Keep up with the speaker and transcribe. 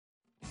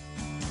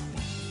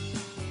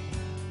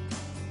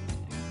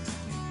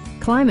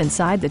Climb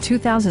inside the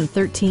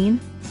 2013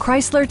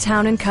 Chrysler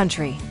Town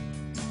Country.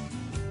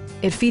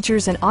 It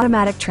features an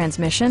automatic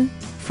transmission,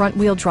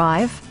 front-wheel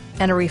drive,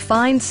 and a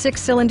refined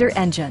 6-cylinder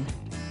engine.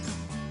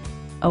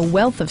 A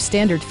wealth of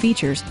standard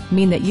features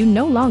mean that you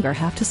no longer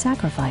have to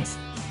sacrifice,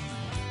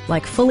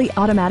 like fully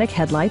automatic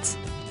headlights,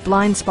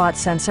 blind spot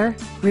sensor,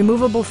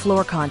 removable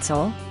floor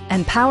console,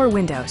 and power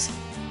windows.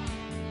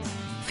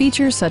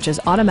 Features such as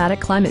automatic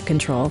climate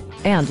control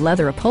and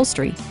leather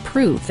upholstery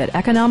prove that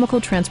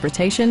economical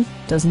transportation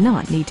does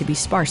not need to be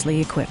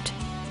sparsely equipped.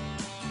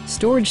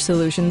 Storage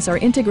solutions are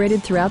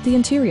integrated throughout the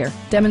interior,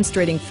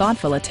 demonstrating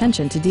thoughtful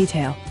attention to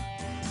detail.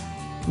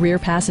 Rear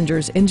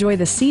passengers enjoy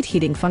the seat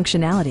heating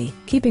functionality,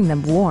 keeping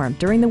them warm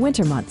during the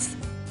winter months.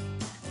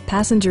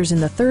 Passengers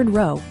in the third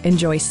row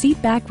enjoy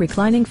seat-back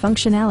reclining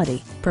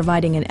functionality,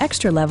 providing an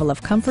extra level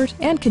of comfort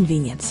and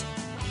convenience.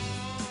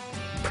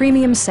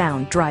 Premium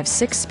sound drives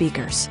 6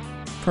 speakers,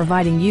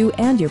 providing you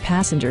and your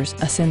passengers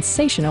a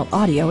sensational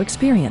audio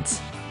experience.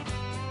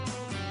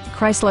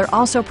 Chrysler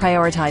also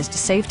prioritized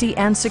safety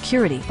and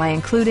security by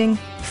including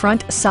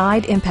front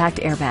side impact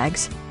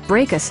airbags,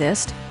 brake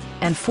assist,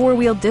 and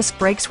 4-wheel disc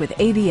brakes with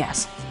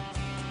ABS.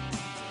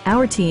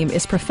 Our team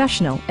is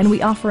professional and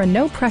we offer a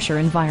no-pressure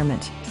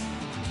environment.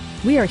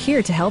 We are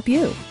here to help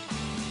you.